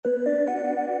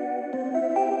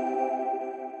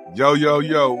Yo, yo,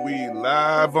 yo, we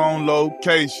live on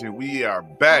location. We are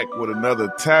back with another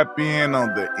tap in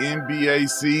on the NBA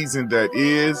season that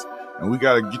is, and we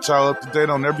got to get y'all up to date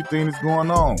on everything that's going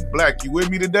on. Black, you with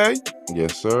me today?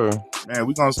 Yes, sir. Man,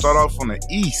 we're going to start off on the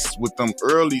East with them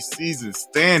early season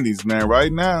standings, man.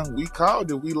 Right now, we called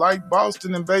it. We like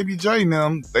Boston and Baby J and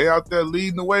them. They out there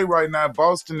leading the way right now.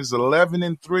 Boston is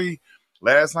 11-3.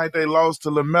 Last night they lost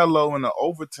to LaMelo in an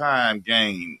overtime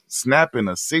game, snapping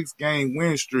a 6-game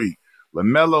win streak.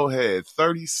 LaMelo had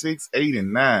 36, 8,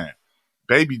 and 9.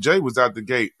 Baby J was out the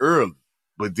gate early,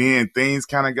 but then things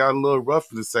kind of got a little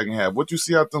rough in the second half. What you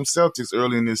see out them Celtics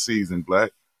early in this season, Black?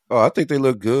 Oh, I think they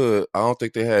look good. I don't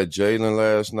think they had Jalen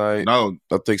last night. No,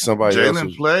 I think somebody else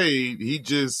Jalen played.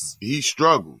 He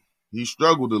struggled. He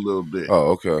struggled a little bit.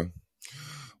 Oh, okay.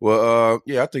 Well,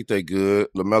 yeah, I think they good.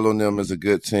 LaMelo and them is a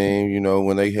good team. You know,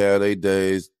 when they have their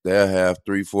days, they'll have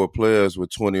 3-4 players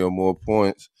with 20 or more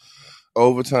points.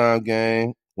 Overtime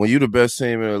game, when you the best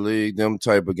team in the league, them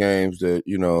type of games that,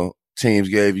 you know, teams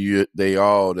gave you they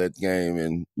all that game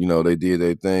and, you know, they did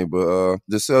their thing. But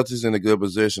the Celtics in a good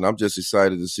position. I'm just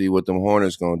excited to see what them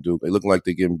Hornets going to do. They look like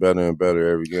they're getting better and better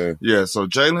every game. Yeah, so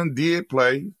Jalen did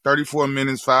play 34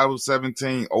 minutes, 5 of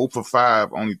 17, 0 for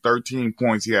 5, only 13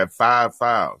 points. He had 5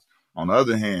 fouls. On the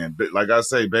other hand, like I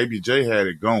say, Baby J had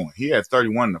it going. He had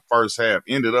 31 in the first half,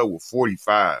 ended up with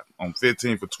 45 on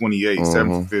 15 for 28,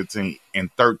 7 for 15, and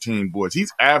 13 boards.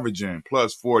 He's averaging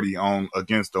plus 40 on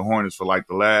against the Hornets for like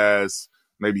the last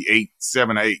maybe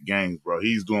 7 or 8 games, bro.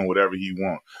 He's doing whatever he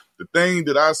wants. The thing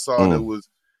that I saw that was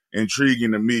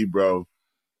intriguing to me, bro,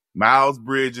 Miles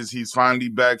Bridges, he's finally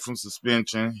back from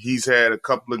suspension. He's had a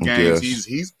couple of games.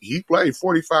 Yes. He played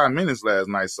 45 minutes last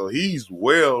night, so he's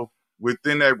well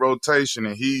within that rotation,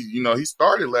 and he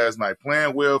started last night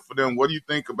playing well for them. What do you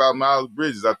think about Miles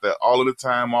Bridges after all of the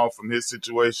time off from his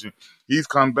situation? He's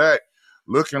come back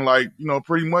looking like,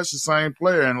 pretty much the same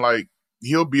player, and like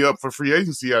he'll be up for free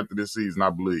agency after this season,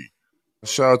 I believe.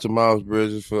 Shout out to Miles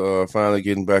Bridges for finally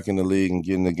getting back in the league and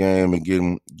getting the game and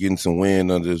getting some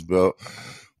win under his belt.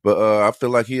 But I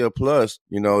feel like he a plus.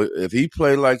 You know, if he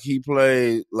played like he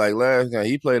played like last game,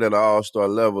 he played at an all-star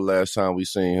level last time we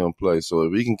seen him play. So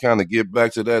if he can kind of get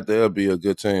back to that, they'll be a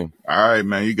good team. All right,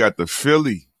 man. You got the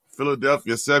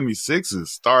Philadelphia 76ers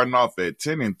starting off at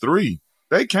 10-3.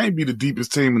 They can't be the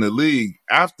deepest team in the league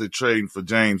after trading for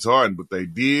James Harden, but they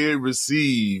did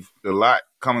receive a lot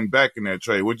coming back in that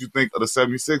trade. What do you think of the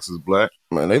 76ers, Black?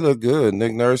 Man, they look good.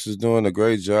 Nick Nurse is doing a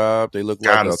great job. They look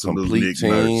like a complete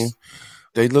team. Nurse.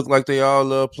 They look like they all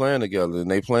love playing together,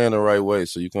 and they playing the right way.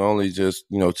 So you can only just,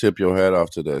 tip your hat off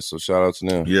to that. So shout out to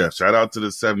them. Yeah, shout out to the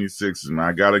 76ers, man.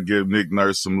 I got to give Nick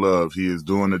Nurse some love. He is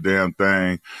doing the damn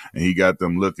thing, and he got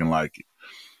them looking like it.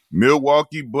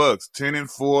 Milwaukee Bucks,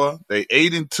 10-4. They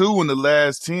 8-2 in the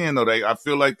last 10, though. I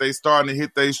feel like they starting to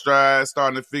hit their stride,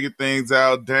 starting to figure things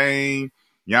out. Dame,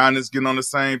 Giannis getting on the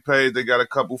same page. They got a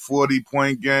couple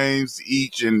 40-point games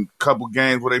each and a couple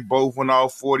games where they both went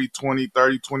off 40, 20,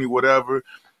 30, 20, whatever.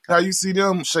 How you see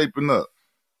them shaping up?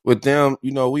 With them,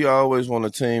 we always want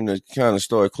a team that kind of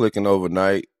start clicking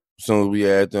overnight. As soon as we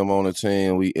add them on the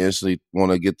team, we instantly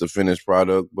want to get the finished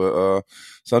product. But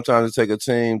sometimes it take a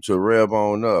team to rev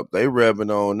on up. They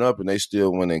revving on up, and they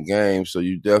still winning games. So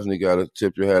you definitely got to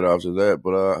tip your hat off to that.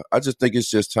 But I just think it's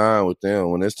just time with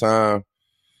them. When it's time,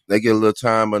 they get a little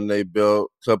time under their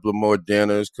belt, a couple of more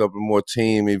dinners, a couple more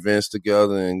team events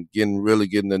together, and really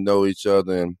getting to know each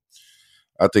other. And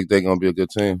I think they're going to be a good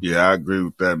team. Yeah, I agree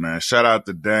with that, man. Shout out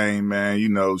to Dame,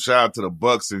 man. Shout out to the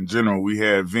Bucks in general. We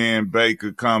had Vin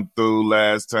Baker come through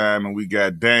last time, and we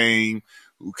got Dame,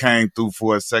 who came through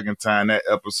for a second time. That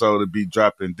episode will be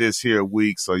dropping this here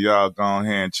week, so y'all go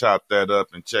ahead and chop that up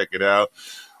and check it out.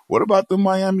 What about the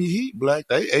Miami Heat, Black?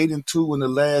 They 8-2 in the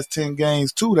last 10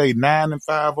 games, too. They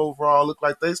 9-5 overall. Look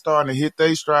like they starting to hit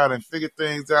their stride and figure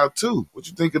things out, too. What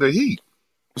you think of the Heat?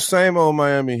 Same old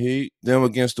Miami Heat, them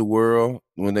against the world.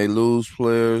 When they lose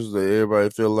players, everybody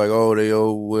feel like, they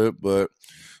over with. But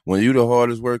when you the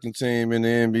hardest working team in the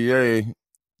NBA,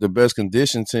 the best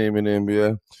conditioned team in the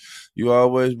NBA, you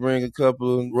always bring a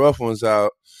couple of rough ones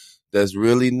out that's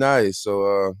really nice.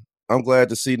 So I'm glad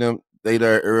to see them. They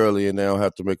there early and they don't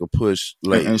have to make a push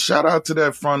late. And shout out to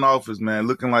that front office, man.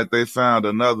 Looking like they found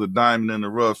another diamond in the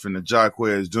rough in the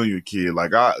Jacquez Jr. kid.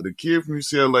 Like the kid from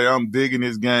UCLA, I'm digging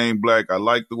his game, Black. I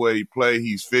like the way he play.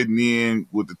 He's fitting in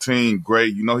with the team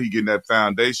great. He getting that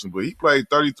foundation. But he played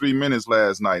 33 minutes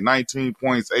last night. 19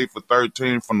 points, 8 for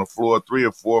 13 from the floor, 3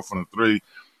 or 4 from the 3.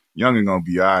 Youngin gonna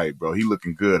be all right, bro. He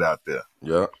looking good out there.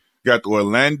 Yeah. Got the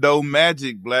Orlando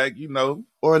Magic, Black.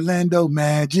 Orlando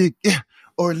Magic. Yeah.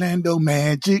 Orlando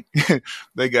Magic.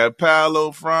 They got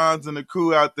Paolo, Franz, and the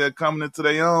crew out there coming into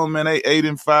their own, man. They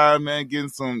 8-5,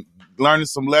 man, learning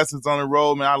some lessons on the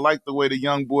road, man. I like the way the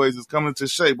young boys is coming to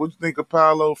shape. What you think of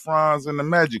Paolo, Franz, and the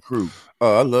Magic crew?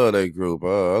 Oh, I love that group.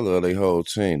 I love their whole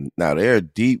team. Now, they're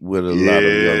deep with a lot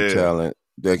of young Yeah. talent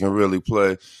that can really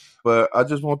play. But I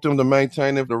just want them to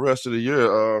maintain it the rest of the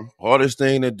year. Hardest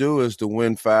thing to do is to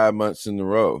win 5 months in a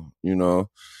row. You know,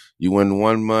 you win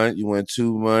 1 month, you win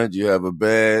 2 months, you have a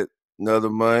bad another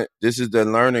month. This is the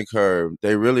learning curve.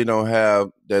 They really don't have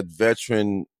that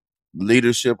veteran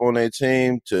leadership on their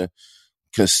team to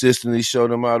consistently show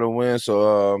them how to win.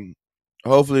 So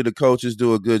hopefully the coaches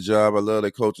do a good job. I love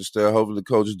their coaching staff. Hopefully the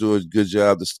coaches do a good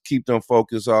job to keep them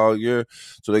focused all year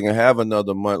so they can have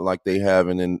another month like they have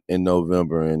in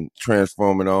November and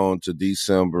transform it on to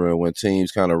December and when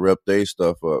teams kind of rep their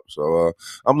stuff up. So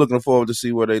I'm looking forward to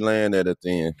see where they land at the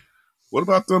end. What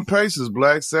about them Pacers,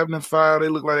 Black? 7-5. They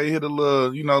look like they hit a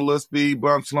little speed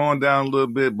bump, slowing down a little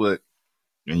bit, but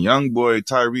and young boy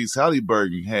Tyrese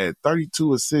Halliburton had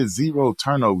 32 assists, 0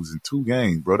 turnovers in 2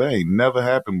 games, bro. That ain't never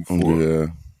happened before. Yeah.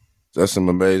 That's some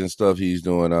amazing stuff he's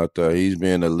doing out there. He's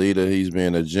being a leader. He's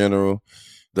being a general.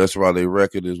 That's why their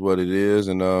record is what it is.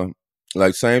 And,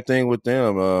 same thing with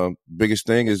them. Biggest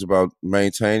thing is about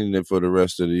maintaining it for the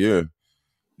rest of the year.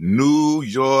 New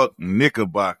York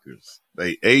Knickerbockers.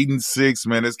 They 8-6,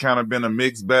 man. It's kind of been a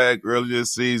mixed bag earlier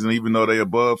this season. Even though they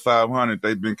above 500,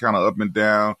 they've been kind of up and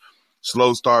down.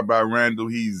 Slow start by Randall.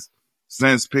 He's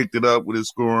since picked it up with his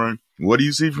scoring. What do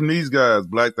you see from these guys,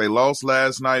 Black? They lost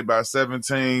last night by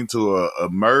 17 to a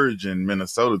merging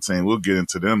Minnesota team. We'll get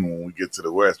into them when we get to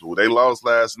the West. But they lost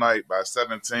last night by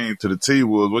 17 to the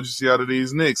T-Wolves. What you see out of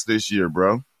these Knicks this year,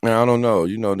 bro? Man, I don't know.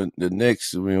 You know, the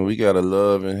Knicks, I mean, we got a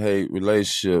love and hate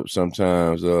relationship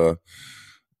sometimes.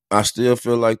 I still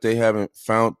feel like they haven't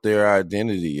found their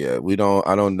identity yet.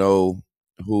 I don't know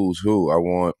who's who. I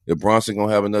want if Bronson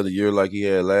gonna have another year like he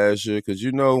had last year, because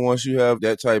you know once you have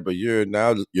that type of year,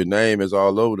 now your name is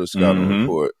all over the scouting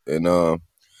report. And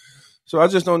so I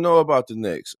just don't know about the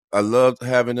Knicks. I loved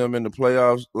having them in the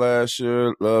playoffs last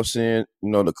year. Love seeing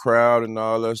the crowd and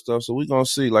all that stuff. So we're gonna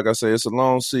see. Like I say, it's a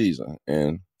long season,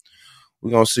 and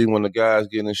we're going to see when the guys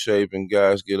get in shape and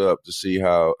guys get up to see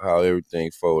how everything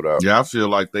fold out. Yeah, I feel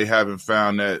like they haven't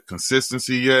found that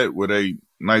consistency yet where they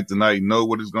night to night know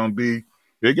what it's going to be.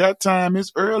 They got time.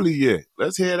 It's early yet.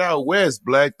 Let's head out west,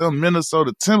 Black. Them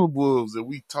Minnesota Timberwolves that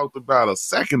we talked about a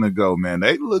second ago, man.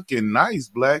 They looking nice,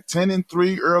 Black.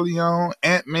 10-3 early on.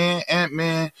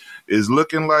 Ant-Man is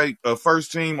looking like a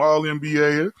first-team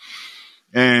All-NBA.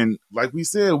 And like we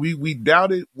said, we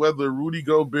doubted whether Rudy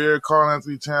Gobert,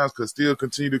 Karl-Anthony Towns could still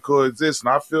continue to coexist.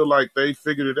 And I feel like they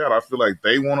figured it out. I feel like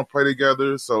they want to play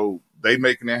together, so they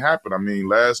making it happen. I mean,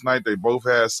 last night they both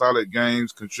had solid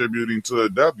games contributing to a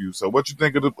W. So what you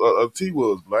think of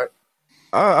T-Wolves, Black?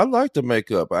 I like the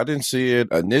makeup. I didn't see it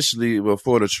initially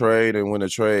before the trade and when the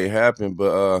trade happened,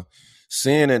 but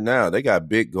seeing it now, they got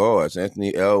big guards.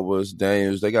 Anthony Edwards,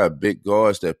 Daniels, they got big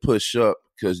guards that push up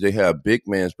because they have big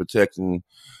men protecting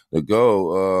the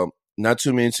goal. Not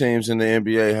too many teams in the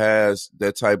NBA has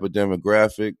that type of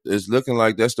demographic. It's looking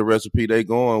like that's the recipe they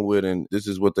going with, and this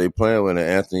is what they playing with. And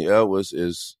Anthony Edwards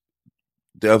is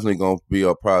definitely going to be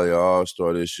probably an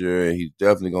all-star this year, and he's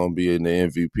definitely going to be in the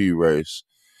MVP race.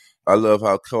 I love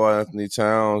how Karl-Anthony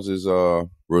Towns is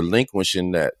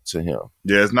relinquishing that to him.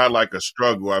 Yeah, it's not like a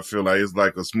struggle. I feel like it's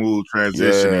like a smooth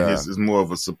transition. Yeah. And it's more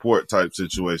of a support type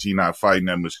situation. He's not fighting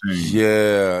that machine.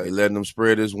 Yeah, letting him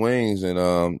spread his wings.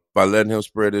 And by letting him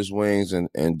spread his wings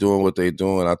and doing what they're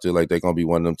doing, I feel like they're going to be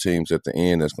one of them teams at the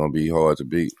end that's going to be hard to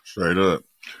beat. Straight up.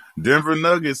 Denver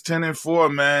Nuggets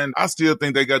 10-4, man. I still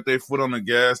think they got their foot on the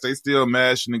gas. They still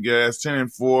mashing the gas.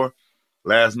 10-4.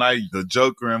 Last night, the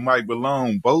Joker and Mike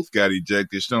Malone both got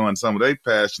ejected, showing some of their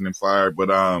passion and fire.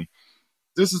 But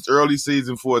this is early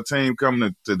season for a team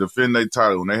coming to defend their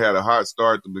title. And they had a hot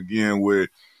start to begin with.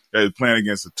 They were playing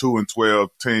against a 2-12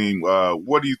 team.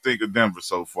 What do you think of Denver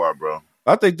so far, bro?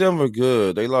 I think Denver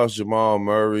good. They lost Jamal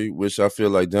Murray, which I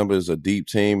feel like Denver is a deep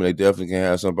team, and they definitely can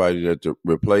have somebody to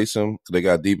replace him. They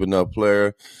got deep enough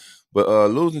player. But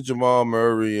losing Jamal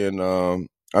Murray, and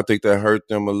I think that hurt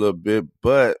them a little bit.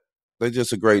 But they're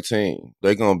just a great team.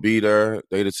 They're going to be there.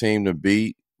 They're the team to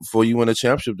beat. Before you win a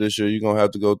championship this year, you're going to have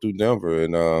to go through Denver,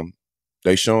 and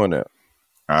they showing that.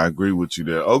 I agree with you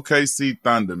there. OKC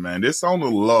Thunder, man. This on the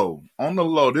low. On the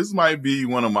low, this might be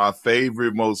one of my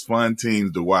favorite, most fun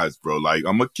teams to watch, bro. Like,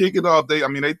 I'm going to kick it off. They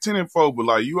 10-4, but,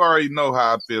 like, you already know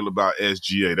how I feel about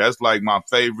SGA. That's, like, my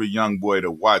favorite young boy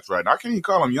to watch right now. I can't even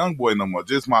call him young boy no more.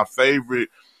 Just my favorite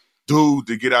dude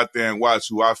to get out there and watch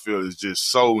who I feel is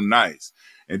just so nice.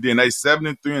 And then they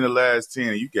 7-3 in the last 10.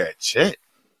 And you got Chet.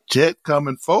 Chet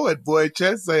coming forward, boy.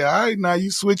 Chet say, all right, now you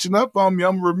switching up on me.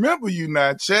 I'm going to remember you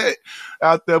now. Chet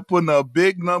out there putting up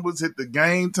big numbers, hit the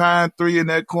game time 3 in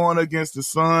that corner against the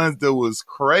Suns. That was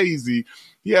crazy.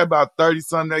 He had about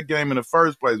 30-something that game in the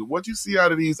first place. But what you see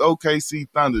out of these OKC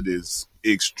Thunder is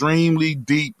extremely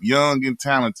deep, young, and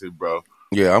talented, bro.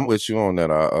 Yeah, I'm with you on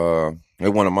that.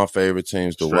 They're one of my favorite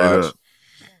teams to Straight watch. up.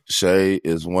 Shai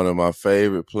is one of my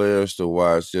favorite players to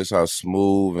watch, just how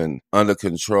smooth and under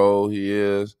control he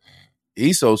is.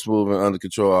 He's so smooth and under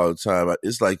control all the time.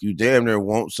 It's like you damn near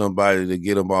want somebody to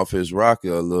get him off his rocker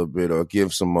a little bit or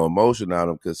give some more motion out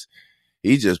of him because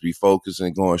he just be focused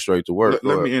and going straight to work.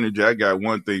 Let me interject. I got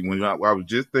one thing. When I was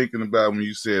just thinking about when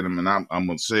you said him, and I'm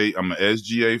going to say I'm an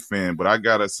SGA fan, but I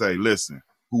got to say, listen,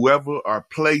 whoever are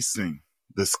placing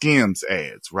the Skims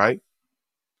ads, right?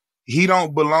 He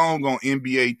don't belong on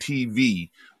NBA TV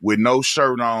with no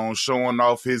shirt on, showing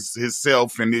off his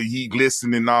self and he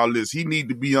glistening and all this. He need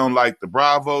to be on like the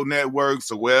Bravo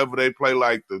networks or wherever they play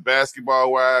like the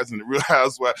Basketball Wives and the Real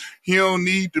Housewives. He don't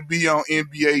need to be on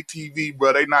NBA TV,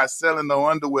 bro. They not selling no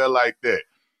underwear like that.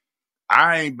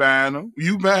 I ain't buying them.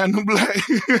 You buying them, Black?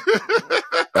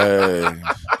 Hey,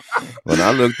 when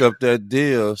I looked up that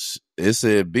deal, it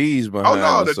said bees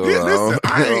behind it. So listen,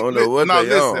 I don't know what they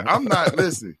listen, on. I'm not,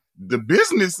 listen. The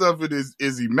business of it is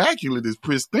immaculate, is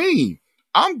pristine.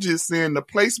 I'm just saying the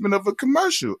placement of a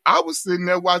commercial. I was sitting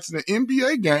there watching an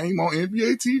NBA game on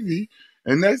NBA TV,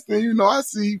 and next thing you know, I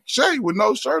see Shai with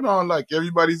no shirt on, like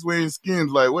everybody's wearing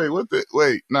Skins. Like,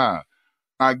 nah.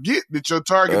 I get that your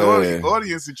target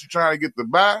audience that you're trying to get to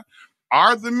buy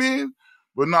are the men,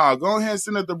 but nah, go ahead and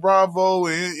send it to Bravo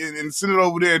and send it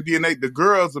over there, and then the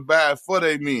girls are buying for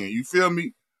their men. You feel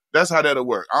me? That's how that'll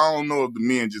work. I don't know if the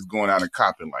men just going out and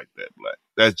copping like that, Black.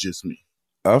 That's just me.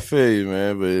 I feel you,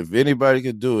 man. But if anybody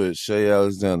can do it, Shai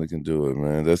Alexander can do it,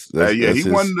 man. That's he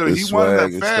one of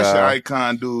the fashion style.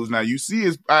 icon dudes. Now you see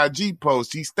his IG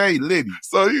post, he stayed litty.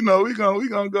 So we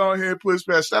gonna go ahead and push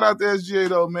past. Shout out to SGA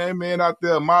though, man. Man out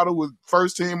there, model with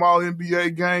first team All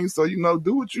NBA games. So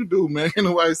do what you do, man. Ain't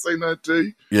nobody say nothing to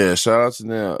you. Yeah, shout out to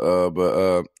them.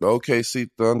 But the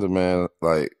OKC Thunder, man,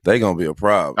 like they gonna be a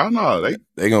problem. I know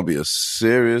they gonna be a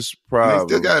serious problem.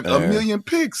 They still got a million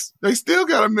picks. They still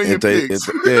got a million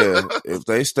picks. If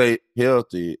they stay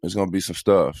healthy, it's gonna be some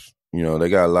stuff. They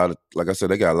got a lot of, like I said,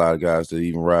 they got a lot of guys that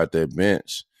even ride their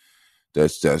bench.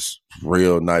 That's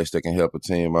real nice. That can help a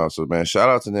team out. So man, shout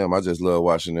out to them. I just love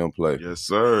watching them play. Yes,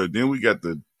 sir. Then we got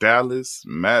the Dallas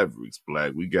Mavericks,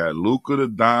 Black. We got Luka the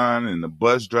Don and the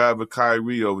bus driver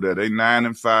Kyrie over there. They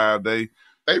 9-5.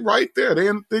 They right there. They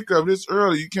in the thick of this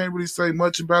early. You can't really say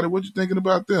much about it. What you thinking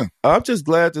about them? I'm just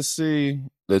glad to see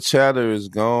the chatter is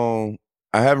gone.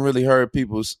 I haven't really heard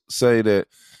people say that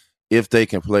if they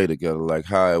can play together, like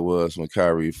how it was when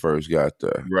Kyrie first got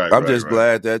there. I'm just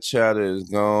glad that chatter is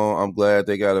gone. I'm glad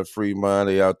they got a free mind.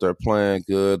 They out there playing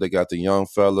good. They got the young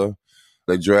fella.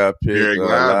 They draft pick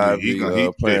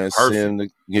Lively, playing Sim,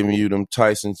 giving you them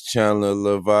Tyson Chandler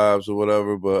little vibes or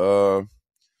whatever. But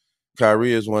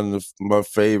Kyrie is one of my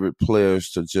favorite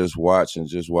players to just watch and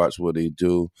just watch what he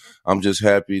do. I'm just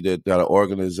happy that an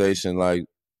organization like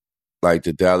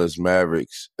the Dallas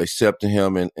Mavericks accepting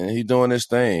him and he doing his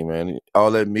thing, man.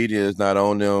 All that media is not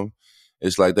on them.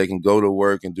 It's like they can go to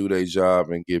work and do their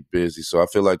job and get busy. So I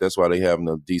feel like that's why they having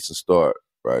a decent start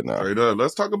right now. Straight up.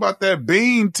 Let's talk about that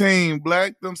Beam team,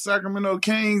 Black. Them Sacramento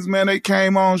Kings, man, they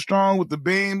came on strong with the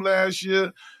Beam last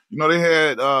year. They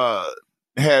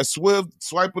had Swift,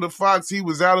 Swipe of the Fox. He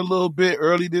was out a little bit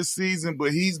early this season,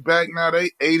 but he's back now. They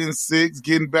 8-6,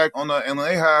 getting back on the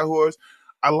LA high horse.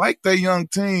 I like that young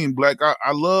team, Black.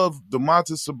 I love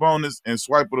Domantas Sabonis and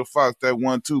Swipe of the Fox, that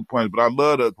 1-2 punch, but I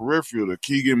love the peripheral, the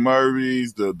Keegan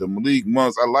Murrays, the Malik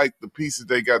Monks. I like the pieces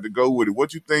they got to go with it.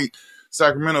 What you think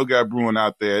Sacramento got brewing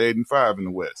out there at 8-5 in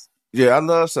the West? Yeah, I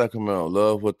love Sacramento.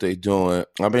 Love what they doing.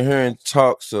 I've been hearing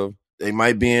talks of they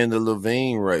might be in the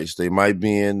Levine race. They might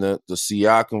be in the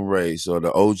Siakam race or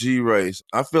the OG race.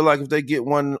 I feel like if they get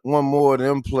one more of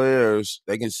them players,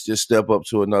 they can just step up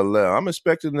to another level. I'm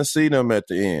expecting to see them at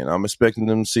the end. I'm expecting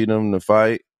them to see them to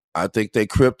fight. I think their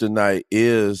kryptonite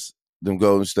is them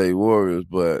Golden State Warriors,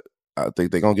 but I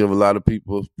think they're going to give a lot of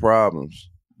people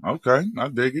problems. Okay, I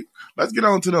dig it. Let's get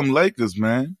on to them Lakers,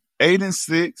 man.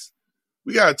 8-6.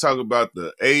 We got to talk about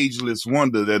the ageless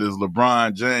wonder that is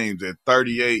LeBron James at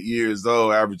 38 years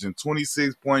old, averaging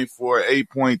 26.4,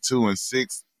 8.2, and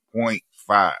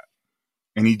 6.5.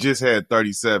 And he just had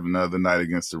 37 the other night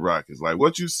against the Rockets. Like,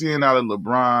 what you seeing out of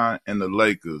LeBron and the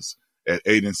Lakers at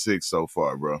 8-6 so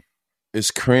far, bro? It's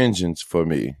cringing for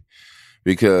me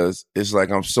because it's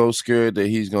like I'm so scared that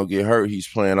he's going to get hurt. He's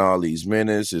playing all these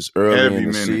minutes. It's early Heavy in the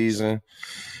minutes. season.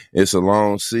 It's a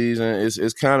long season.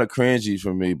 It's kind of cringy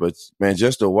for me, but man,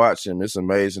 just to watch him, it's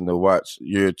amazing to watch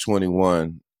year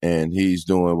 21 and he's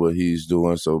doing what he's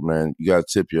doing. So man, you got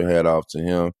to tip your hat off to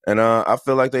him. And I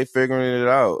feel like they figuring it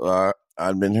out.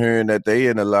 I've been hearing that they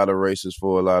in a lot of races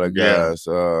for a lot of guys.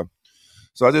 So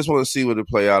I just want to see what it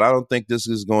play out. I don't think this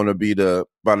is going to be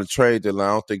by the trade deadline.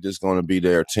 I don't think this is going to be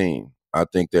their team. I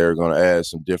think they're going to add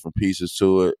some different pieces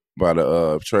to it by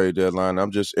the trade deadline.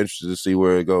 I'm just interested to see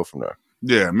where it go from there.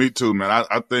 Yeah, me too, man.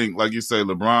 I think, like you say,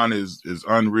 LeBron is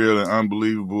unreal and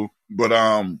unbelievable. But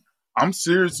I'm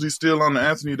seriously still on the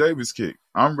Anthony Davis kick.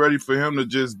 I'm ready for him to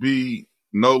just be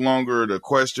no longer the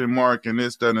question mark and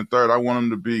this, that, and the third. I want him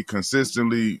to be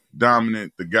consistently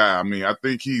dominant, the guy. I mean, I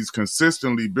think he's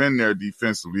consistently been there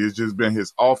defensively. It's just been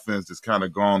his offense that's kind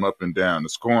of gone up and down, the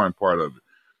scoring part of it.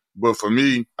 But for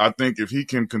me, I think if he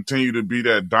can continue to be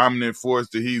that dominant force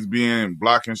that he's been,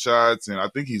 blocking shots, and I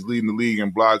think he's leading the league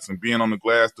in blocks and being on the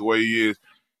glass the way he is,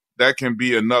 that can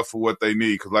be enough for what they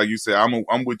need. Because like you said,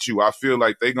 I'm with you. I feel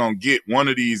like they're going to get one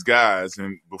of these guys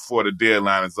and before the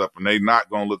deadline is up, and they're not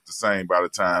going to look the same by the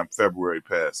time February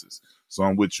passes. So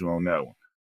I'm with you on that one.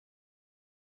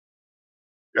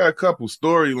 Got a couple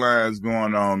storylines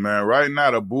going on, man. Right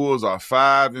now, the Bulls are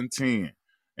 5-10.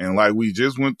 And like we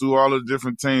just went through all the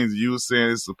different teams, you were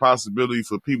saying it's a possibility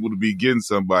for people to be getting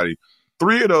somebody.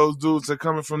 3 of those dudes are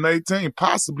coming from their team,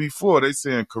 possibly 4. They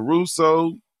saying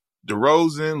Caruso,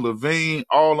 DeRozan, LaVine,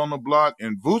 all on the block,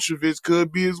 and Vucevic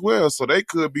could be as well. So they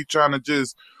could be trying to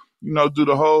just, do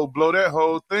the whole, blow that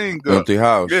whole thing up. Empty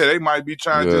house. Yeah, they might be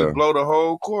trying to just blow the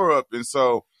whole core up. And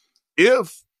so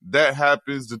if that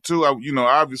happens, the two,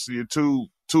 obviously the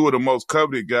two of the most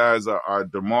coveted guys are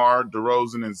DeMar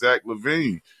DeRozan and Zach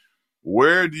LaVine.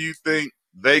 Where do you think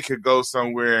they could go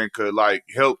somewhere and could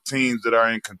help teams that are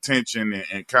in contention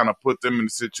and kind of put them in a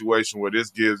situation where this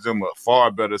gives them a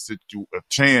far better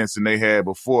chance than they had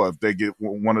before if they get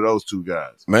one of those two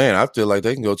guys? Man, I feel like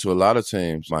they can go to a lot of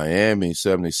teams. Miami,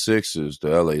 76ers, the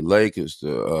LA Lakers,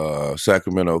 the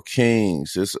Sacramento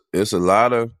Kings. It's a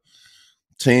lot of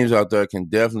teams out there can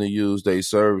definitely use their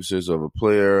services of a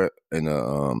player and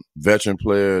a veteran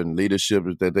player and leadership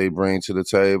that they bring to the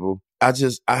table.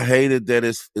 I hated that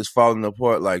it's falling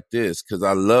apart like this because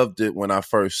I loved it when I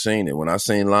first seen it. When I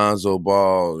seen Lonzo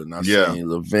Ball and I seen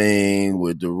LaVine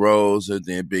with DeRozan,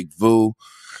 then Big Vu,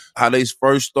 how they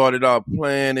first started out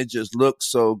playing, it just looked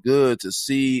so good. To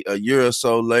see a year or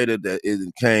so later that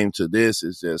it came to this,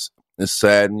 it's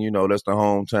saddening. That's the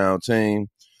hometown team.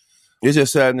 It's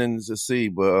just saddening to see,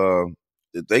 but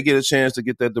if they get a chance to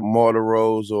get that DeMar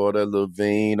DeRozan or that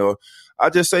LaVine, or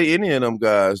I just say any of them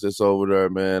guys that's over there,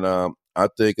 man, I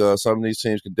think some of these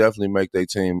teams can definitely make their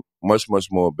team much, much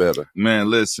more better. Man,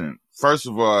 listen, first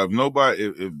of all,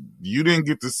 if you didn't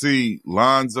get to see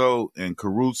Lonzo and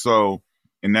Caruso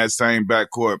in that same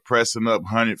backcourt pressing up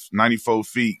 194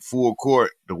 feet full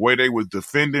court, the way they was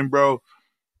defending, bro,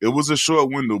 it was a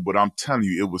short window, but I'm telling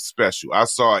you, it was special. I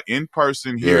saw it in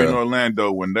person here in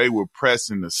Orlando when they were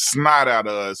pressing the snot out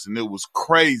of us, and it was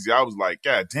crazy. I was like,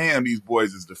 God damn, these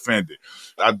boys is defending.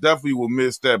 I definitely will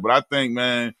miss that, but I think,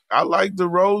 man, I like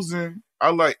DeRozan.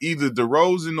 I like either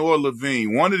DeRozan or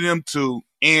LaVine. One of them two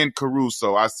and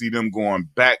Caruso. I see them going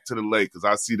back to the Lakers.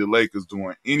 I see the Lakers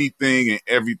doing anything and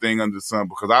everything under the sun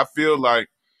because I feel like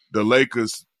the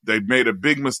Lakers, they made a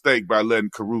big mistake by letting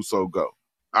Caruso go.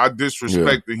 I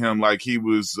disrespected him like he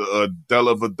was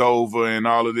Della Vadova and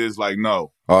all of this. Like,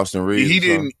 no. Austin Reeves. He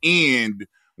didn't end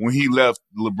when he left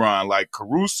LeBron. Like,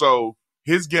 Caruso,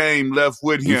 his game left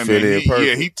with him.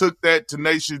 He took that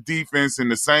tenacious defense in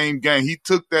the same game. He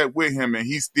took that with him, and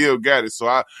he still got it. So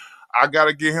I got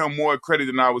to give him more credit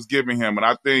than I was giving him. And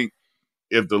I think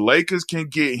if the Lakers can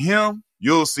get him,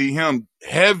 you'll see him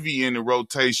heavy in the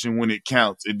rotation when it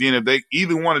counts. And then if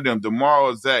either one of them, DeMar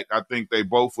or Zach, I think they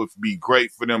both would be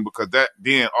great for them because that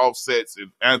then offsets if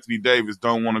Anthony Davis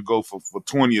don't want to go for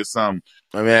 20 or something.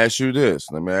 Let me ask you this.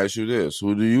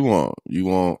 Who do you want?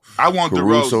 I want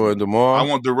Caruso DeRozan. And DeMar? I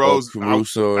want DeRozan.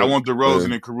 Caruso I want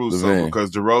DeRozan and Caruso because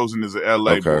DeRozan is an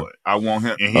LA boy. I want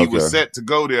him. And he was set to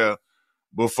go there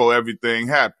before everything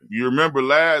happened. You remember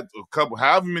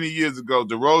however many years ago,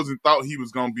 DeRozan thought he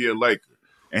was going to be a Laker.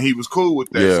 And he was cool with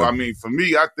that. Yeah. So, I mean, for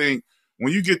me, I think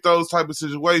when you get those type of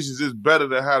situations, it's better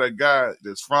to have a guy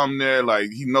that's from there. Like,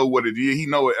 he know what it is. He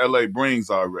know what L.A. brings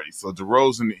already. So,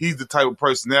 DeRozan, he's the type of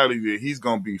personality that he's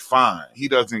going to be fine. He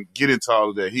doesn't get into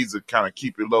all of that. He's a kind of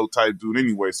keep it low type dude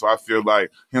anyway. So, I feel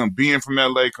like him being from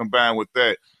L.A. combined with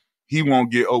that, he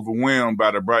won't get overwhelmed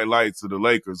by the bright lights of the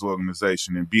Lakers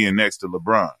organization and being next to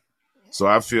LeBron. So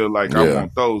I feel like I Yeah.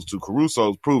 want those two.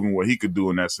 Caruso's proven what he could do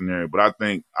in that scenario, but I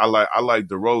think I like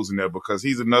DeRozan there because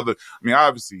he's another. I mean,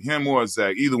 obviously him or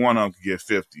Zach, either one of them could get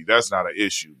 50. That's not an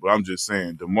issue. But I'm just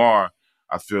saying, DeMar,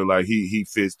 I feel like he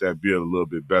fits that bill a little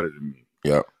bit better than me.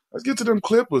 Yeah. Let's get to them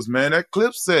Clippers, man. That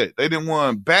Clip set. They didn't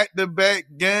won back-to-back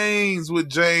games with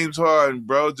James Harden,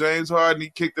 bro. James Harden, he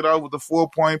kicked it off with a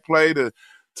 4-point play to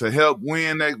help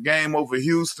win that game over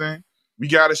Houston. We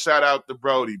got to shout out to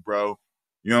Brody, bro.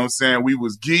 You know what I'm saying? We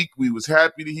was geeked. We was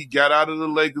happy that he got out of the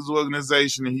Lakers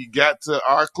organization and he got to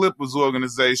our Clippers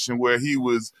organization where he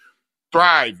was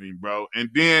thriving, bro. And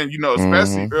then,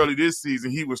 especially early this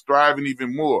season, he was thriving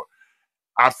even more.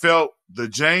 I felt the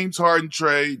James Harden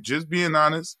trade, just being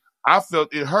honest, I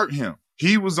felt it hurt him.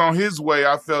 He was on his way,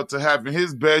 I felt, to having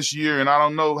his best year in I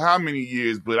don't know how many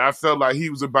years, but I felt like he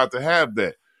was about to have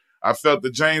that. I felt the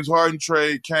James Harden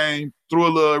trade came, threw a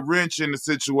little wrench in the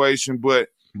situation, but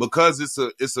because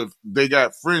they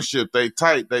got friendship, they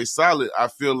tight, they solid, I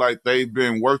feel like they've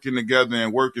been working together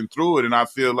and working through it, and I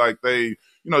feel like they,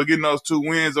 getting those 2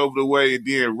 wins over the way, and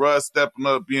then Russ stepping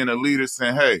up, being a leader,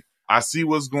 saying, hey, I see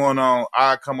what's going on.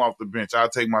 I come off the bench. I'll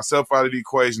take myself out of the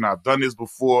equation. I've done this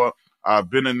before. I've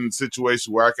been in a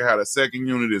situation where I can have a second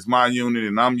unit. It's my unit,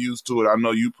 and I'm used to it. I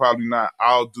know you probably not.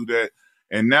 I'll do that.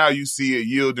 And now you see it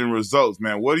yielding results,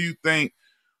 man. What do you think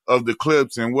of the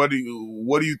Clips, and what do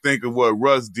you think of what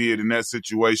Russ did in that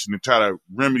situation to try to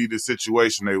remedy the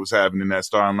situation they was having in that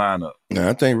starting lineup? Yeah,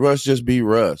 I think Russ just be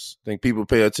Russ. I think people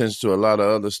pay attention to a lot of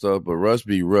other stuff, but Russ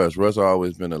be Russ. Russ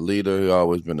always been a leader. He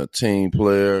always been a team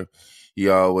player. He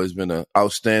always been an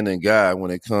outstanding guy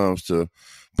when it comes to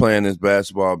playing his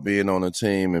basketball, being on a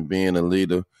team, and being a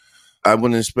leader. I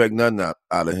wouldn't expect nothing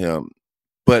out of him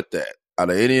but that. Out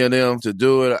of any of them to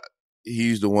do it,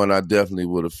 he's the one I definitely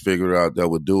would have figured out that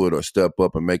would do it or step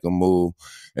up and make a move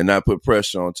and not put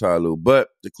pressure on Ty Lue. But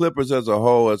the Clippers as a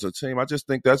whole, as a team, I just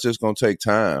think that's just going to take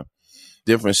time.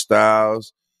 Different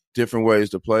styles, different ways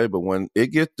to play. But when it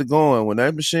gets to going, when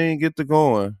that machine gets to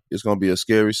going, it's going to be a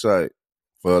scary sight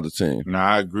for other teams.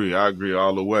 Nah, I agree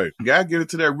all the way. Gotta get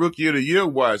into that Rookie of the Year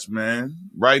watch, man.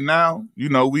 Right now,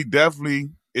 we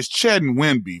definitely, it's Chet and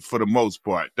Wemby for the most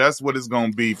part. That's what it's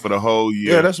going to be for the whole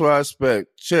year. Yeah, that's what I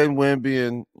expect. Chet and Wemby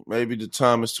and maybe the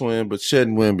Thomas twin, but Chet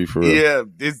and Wemby for real. Yeah,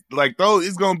 it's like those.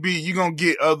 It's going to be, you're going to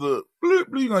get other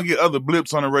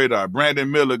blips on the radar. Brandon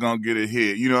Miller going to get a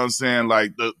hit. You know what I'm saying?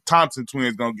 Like the Thompson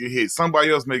twins going to get hit. Somebody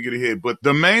else may get a hit. But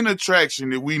the main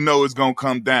attraction that we know is going to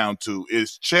come down to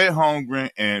is Chet Holmgren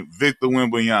and Victor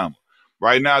Wembanyama.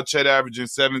 Right now, Chet averaging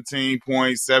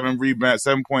 17.7 rebounds,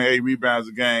 7.8 rebounds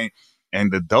a game. And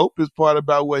the dopest part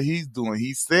about what he's doing,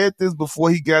 he said this before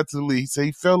he got to the league. He said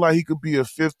he felt like he could be a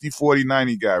 50, 40,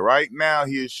 90 guy. Right now,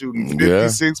 he is shooting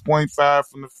 56.5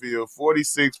 from the field,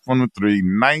 46 from the three,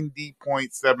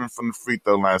 90.7 from the free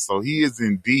throw line. So he is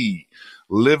indeed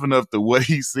living up to what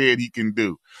he said he can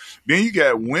do. Then you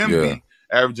got Wemby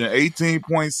averaging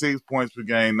 18.6 points per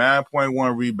game,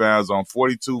 9.1 rebounds on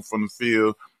 42 from the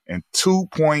field, and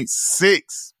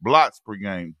 2.6 blocks per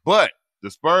game. But the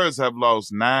Spurs have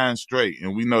lost 9 straight,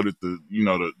 and we know that the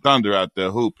Thunder out there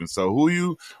hooping. So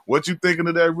what you thinking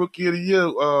of that Rookie of the Year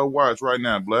watch right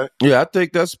now, Black? Yeah, I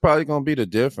think that's probably going to be the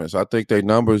difference. I think their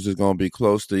numbers is going to be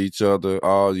close to each other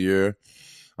all year.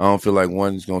 I don't feel like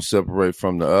one's going to separate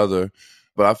from the other.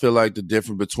 But I feel like the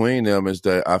difference between them is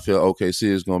that I feel OKC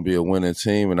is going to be a winning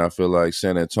team, and I feel like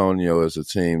San Antonio is a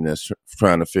team that's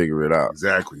trying to figure it out.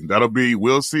 Exactly.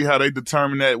 We'll see how they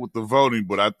determine that with the voting,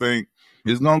 but I think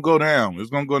it's going to go down.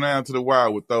 It's going to go down to the wire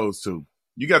with those two.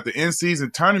 You got the in-season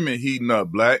tournament heating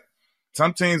up, Black.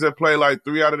 Some teams have played like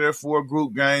 3 out of their 4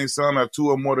 group games. Some have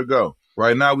 2 or more to go.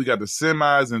 Right now, we got the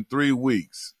semis in 3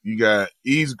 weeks. You got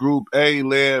East Group A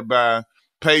led by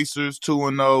Pacers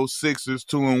 2-0, Sixers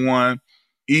 2-1.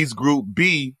 East Group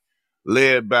B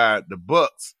led by the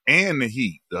Bucks and the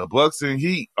Heat. The Bucks and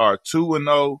Heat are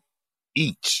 2-0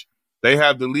 each. They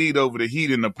have the lead over the Heat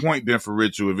in the point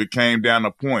differential. If it came down to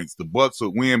points, the Bucks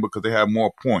would win because they have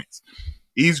more points.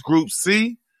 East Group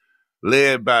C,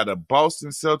 led by the Boston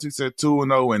Celtics at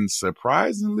 2-0, and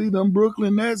surprisingly, them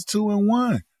Brooklyn Nets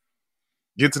 2-1.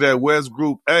 Get to that West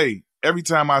Group A. Every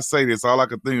time I say this, all I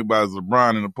can think about is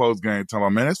LeBron in the postgame talking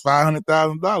about, man, that's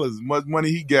 $500,000. As much money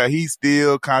he got, he's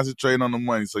still concentrating on the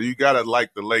money. So you got to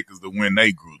like the Lakers to win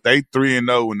their group. They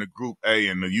 3-0 in the Group A,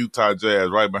 and the Utah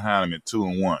Jazz right behind them at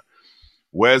 2-1.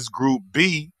 West Group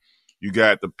B, you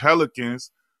got the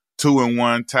Pelicans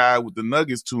 2-1, tied with the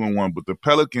Nuggets 2-1, but the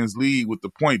Pelicans lead with the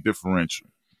point differential.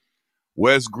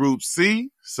 West Group C,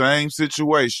 same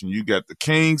situation. You got the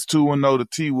Kings 2-0, the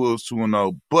T-Wolves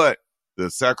 2-0, but The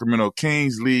Sacramento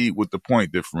Kings lead with the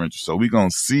point differential. So we're going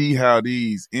to see how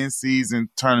these in-season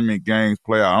tournament games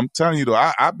play out. I'm telling you,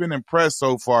 though, I've been impressed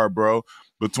so far, bro,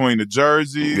 between the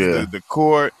jerseys, the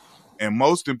court, and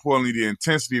most importantly, the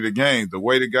intensity of the games, the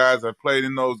way the guys have played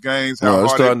in those games, how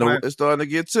hard they play. It's starting to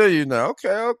get to you now.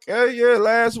 Okay, yeah.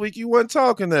 Last week you weren't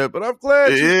talking that, but I'm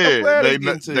glad.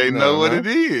 They know what it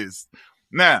is.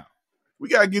 Now we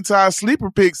gotta get to our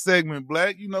sleeper pick segment,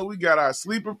 Black. You know we got our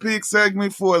sleeper pick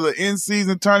segment for the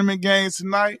in-season tournament games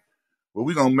tonight. But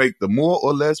we're gonna make the more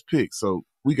or less picks. So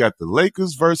we got the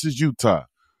Lakers versus Utah.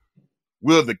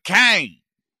 Will the Kane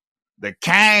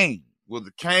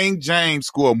James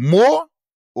score more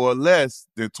or less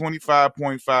than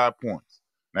 25.5 points?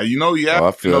 Now, you know, he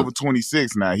averaging over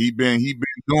 26 now. He been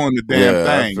doing the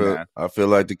damn thing. I feel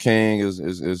like the King is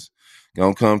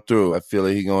going to come through. I feel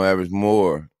like he's going to average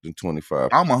more than 25.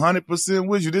 I'm 100%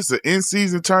 with you. This is an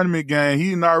in-season tournament game.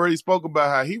 He already spoke about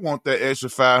how he want that extra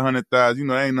 500,000. You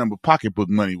know, ain't nothing but pocketbook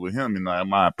money with him in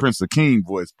my Prince Akeem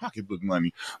voice, pocketbook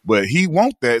money. But he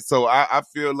want that. So I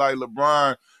feel like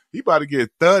LeBron, he about to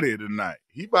get 30 tonight.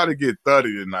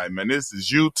 Man. This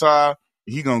is Utah.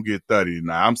 He going to get 30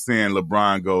 tonight. I'm saying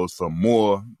LeBron goes for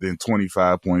more than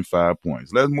 25.5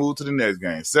 points. Let's move to the next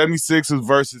game. 76ers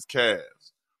versus Cavs.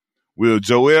 Will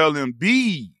Joel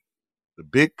Embiid, the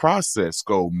big process,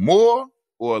 score more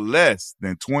or less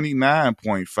than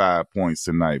 29.5 points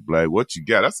tonight, Blake? What you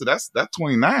got? That's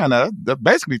 29. That's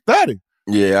basically 30.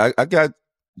 Yeah, I got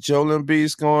Joel Embiid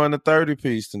scoring a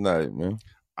 30-piece tonight, man.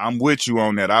 I'm with you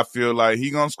on that. I feel like he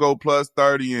going to score plus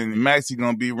 30 and Maxey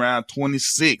going to be around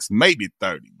 26, maybe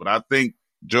 30. But I think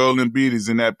Joel Embiid is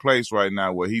in that place right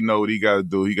now where he know what he got to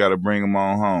do. He got to bring him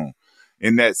on home.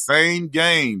 In that same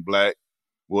game, Black,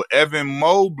 will Evan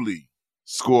Mobley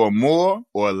score more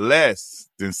or less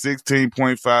than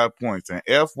 16.5 points? And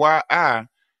FYI,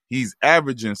 he's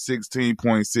averaging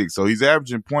 16.6. So he's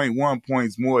averaging 0.1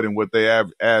 points more than what they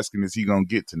asking is he going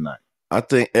to get tonight. I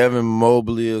think Evan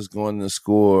Mobley is going to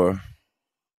score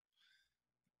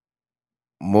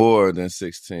more than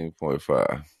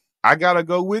 16.5. I got to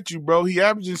go with you, bro. He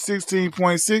averaging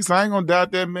 16.6. I ain't going to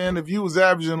doubt that, man. If he was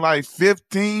averaging like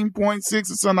 15.6 or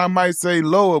something, I might say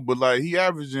lower, but like he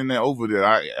averaging that over there.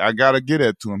 I got to get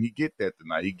that to him. He get that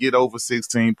tonight. He get over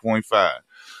 16.5.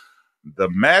 The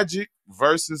Magic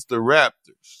versus the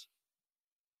Raptors.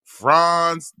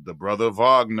 Franz, the brother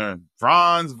Wagner,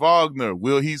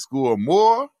 will he score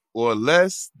more or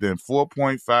less than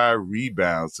 4.5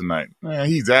 rebounds tonight? Man,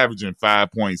 he's averaging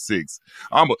 5.6.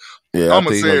 I'm going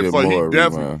to say it for he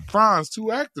definitely. Franz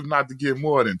too active not to get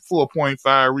more than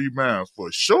 4.5 rebounds.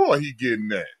 For sure he getting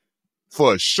that.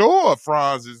 For sure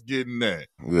Franz is getting that.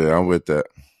 Yeah, I'm with that.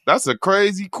 That's a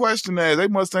crazy question. They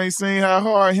must ain't seen how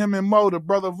hard him and Mo, the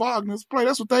brother Wagner's play.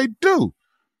 That's what they do.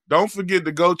 Don't forget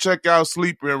to go check out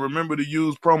Sleeper and remember to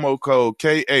use promo code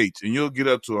KH and you'll get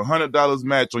up to $100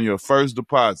 match on your first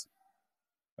deposit.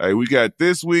 Hey, we got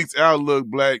this week's Outlook,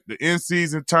 Black. The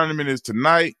in-season tournament is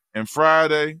tonight and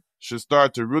Friday. Should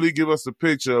start to really give us a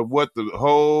picture of what the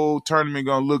whole tournament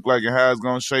going to look like and how it's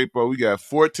going to shape up. We got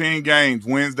 14 games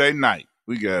Wednesday night.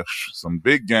 We got some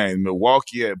big games.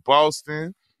 Milwaukee at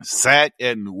Boston. Sac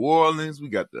at New Orleans. We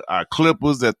got our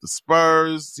Clippers at the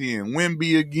Spurs, seeing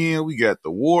Wemby again. We got the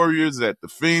Warriors at the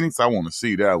Phoenix. I want to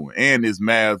see that one. And it's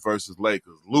Mavs versus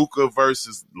Lakers. Luka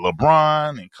versus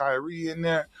LeBron and Kyrie in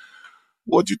there.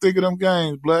 What you think of them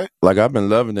games, Black? Like, I've been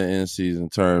loving the in-season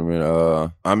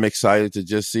tournament. I'm excited to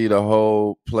just see the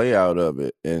whole play out of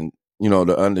it and, you know,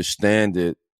 to understand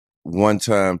it one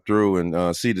time through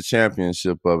and see the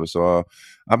championship of it. So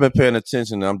I've been paying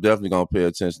attention. I'm definitely going to pay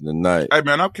attention tonight. Hey,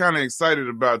 man, I'm kind of excited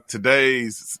about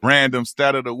today's random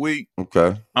stat of the week.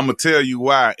 Okay. I'm going to tell you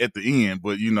why at the end,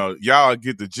 but, you know, y'all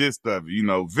get the gist of it. You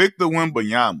know, Victor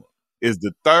Wembanyama is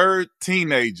the third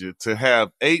teenager to have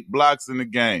 8 blocks in the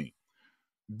game.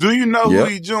 Do you know who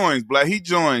he joins, Black? He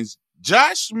joins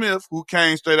Josh Smith, who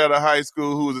came straight out of high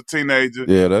school, who was a teenager.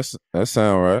 Yeah, that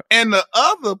sound right. And the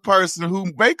other person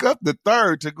who make up the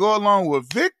third to go along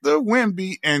with Victor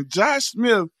Wemby and Josh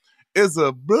Smith is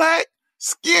a black,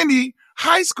 skinny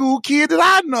high school kid that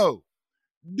I know.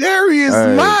 Darius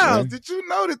Miles. Man. Did you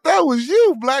know that was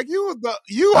you, Black?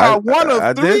 You are one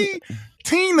of 3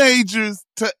 teenagers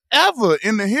to ever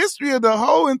in the history of the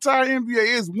whole entire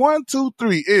NBA. It's 1, 2,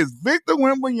 3. It's Victor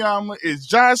Wembanyama, it's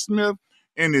Josh Smith,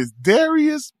 and it's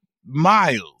Darius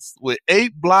Miles with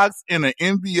 8 blocks in an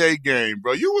NBA game,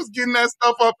 bro. You was getting that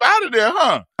stuff up out of there,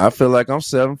 huh? I feel like I'm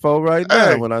 7-4 right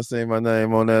now when I see my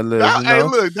name on that list. You know? Hey,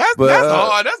 look, that's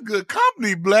hard. That's good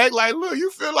company, Black. Like, look, you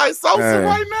feel like Sosa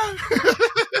right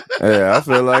now? Yeah, I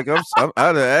feel like I'd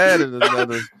have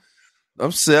added I'm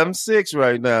 7'6"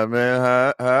 right now, man.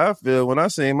 How I feel when I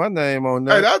see my name on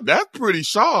that. Hey, that's pretty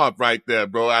sharp right there,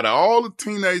 bro. Out of all the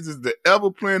teenagers that ever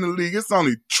play in the league, it's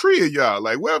only 3 of y'all.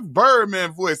 Like, where's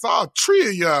Birdman voice? All 3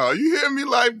 of y'all. You hear me?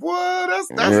 Like, boy,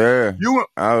 that's yeah.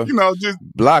 You know, just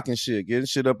blocking shit, getting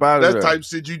shit up out of there. That type of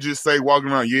shit you just say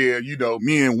walking around. Yeah, you know,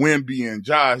 me and Wemby and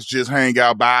Josh just hang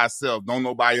out by ourselves. Don't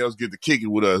nobody else get to kick it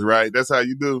with us, right? That's how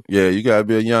you do. Yeah, you gotta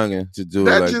be a youngin' to do it.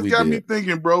 That just got me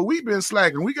thinking, bro. We've been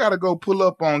slacking. We gotta go pull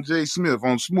up on Jay Smith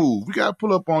on Smooth. We gotta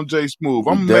pull up on Jay Smooth.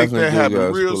 I'm gonna make that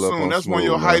happen real soon. That's one of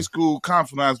your high school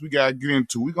confidants we gotta get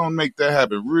into. We gonna make that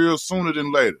happen real sooner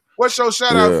than later. What's your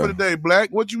shout out for the day, Black?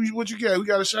 What you got? We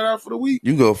got a shout out for the week?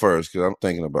 You go first, because I'm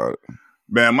thinking about it.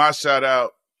 Man, my shout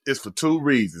out is for 2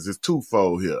 reasons. It's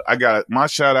twofold here. My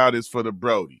shout out is for the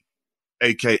Brody,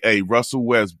 aka Russell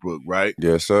Westbrook, right?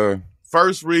 Yes, sir.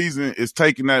 First reason is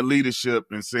taking that leadership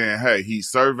and saying, hey, he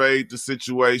surveyed the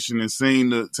situation and seen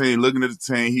the team, looking at the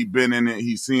team. He been in it.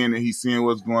 He's seeing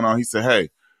what's going on. He said, hey,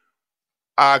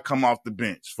 I come off the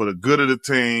bench for the good of the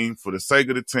team, for the sake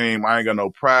of the team. I ain't got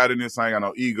no pride in this. I ain't got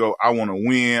no ego. I want to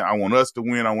win. I want us to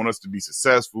win. I want us to be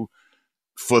successful.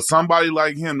 For somebody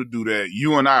like him to do that,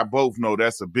 you and I both know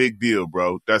that's a big deal,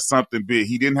 bro. That's something big.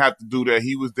 He didn't have to do that.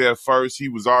 He was there first. He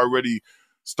was already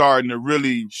starting to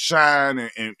really shine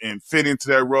and fit into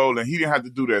that role, and he didn't have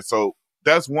to do that. So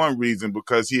that's one reason,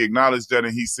 because he acknowledged that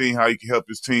and he's seen how he can help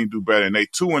his team do better. And they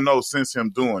 2-0 since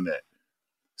him doing that.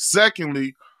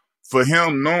 Secondly, for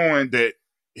him knowing that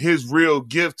his real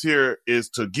gift here is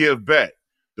to give back.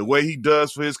 The way he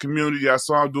does for his community, I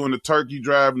saw him doing the turkey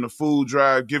drive and the food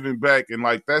drive, giving back. And,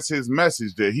 like, that's his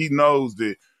message, that he knows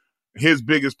that his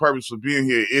biggest purpose for being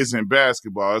here isn't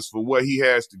basketball. It's for what he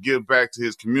has to give back to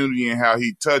his community and how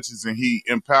he touches and he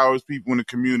empowers people in the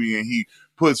community and he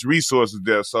puts resources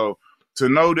there. So to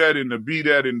know that and to be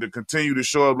that and to continue to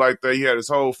show up like that, he had his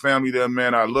whole family there,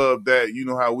 man. I love that. You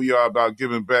know how we are about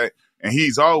giving back. And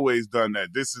he's always done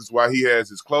that. This is why he has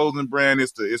his clothing brand.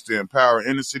 It's to empower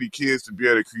inner city kids to be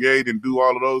able to create and do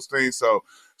all of those things. So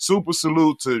super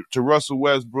salute to Russell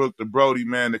Westbrook, the Brody,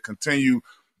 man, to continue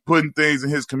putting things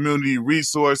in his community,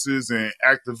 resources and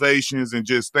activations, and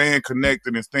just staying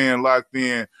connected and staying locked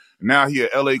in. Now he an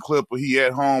LA Clipper. He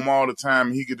at home all the time,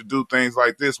 and he get to do things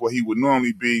like this where he would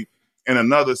normally be in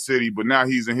another city, but now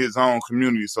he's in his own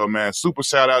community. So, man, super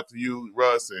shout out to you,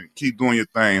 Russ, and keep doing your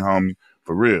thing, homie,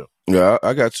 for real. Yeah,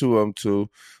 I got 2 of them, too.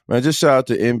 Man, just shout out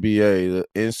to NBA. The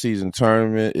in-season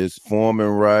tournament is forming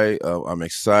right. I'm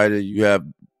excited. You have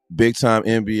big-time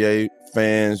NBA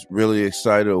fans really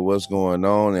excited of what's going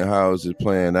on and how is it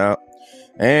playing out.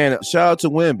 And shout out to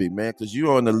Wemby, man, because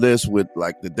you're on the list with,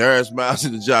 like, the Darius Miles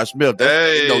and the Josh Smith.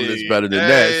 There's no list better than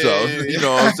that. So, you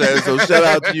know what I'm saying? So, shout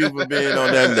out to you for being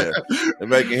on that list and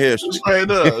making history. Straight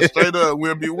up,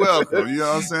 Wemby, welcome. You know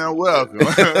what I'm saying? Welcome.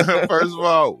 First of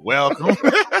all, welcome.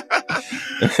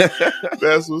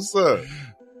 That's what's up.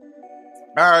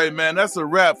 All right, man, that's a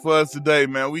wrap for us today,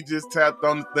 man. We just tapped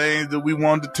on the things that we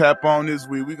wanted to tap on this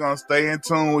week. We're going to stay in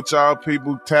tune with y'all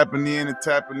people, tapping in and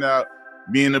tapping out,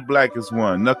 being the blackest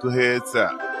one. Knuckleheads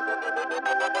out.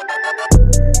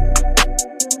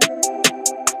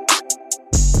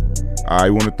 I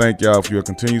want to thank y'all for your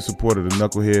continued support of the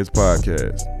Knuckleheads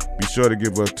podcast. Be sure to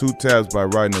give us 2 taps by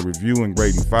writing a review and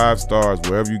rating 5 stars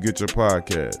wherever you get your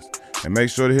podcast. And make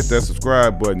sure to hit that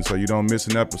subscribe button so you don't miss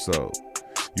an episode.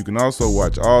 You can also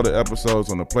watch all the episodes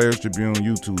on the Players Tribune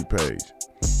YouTube page.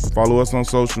 Follow us on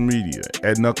social media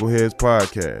at Knuckleheads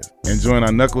Podcast and join our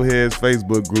Knuckleheads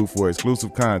Facebook group for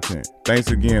exclusive content. Thanks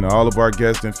again to all of our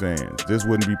guests and fans. This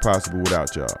wouldn't be possible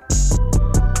without y'all.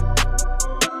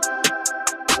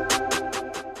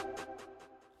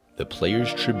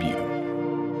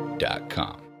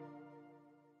 ThePlayersTribune.com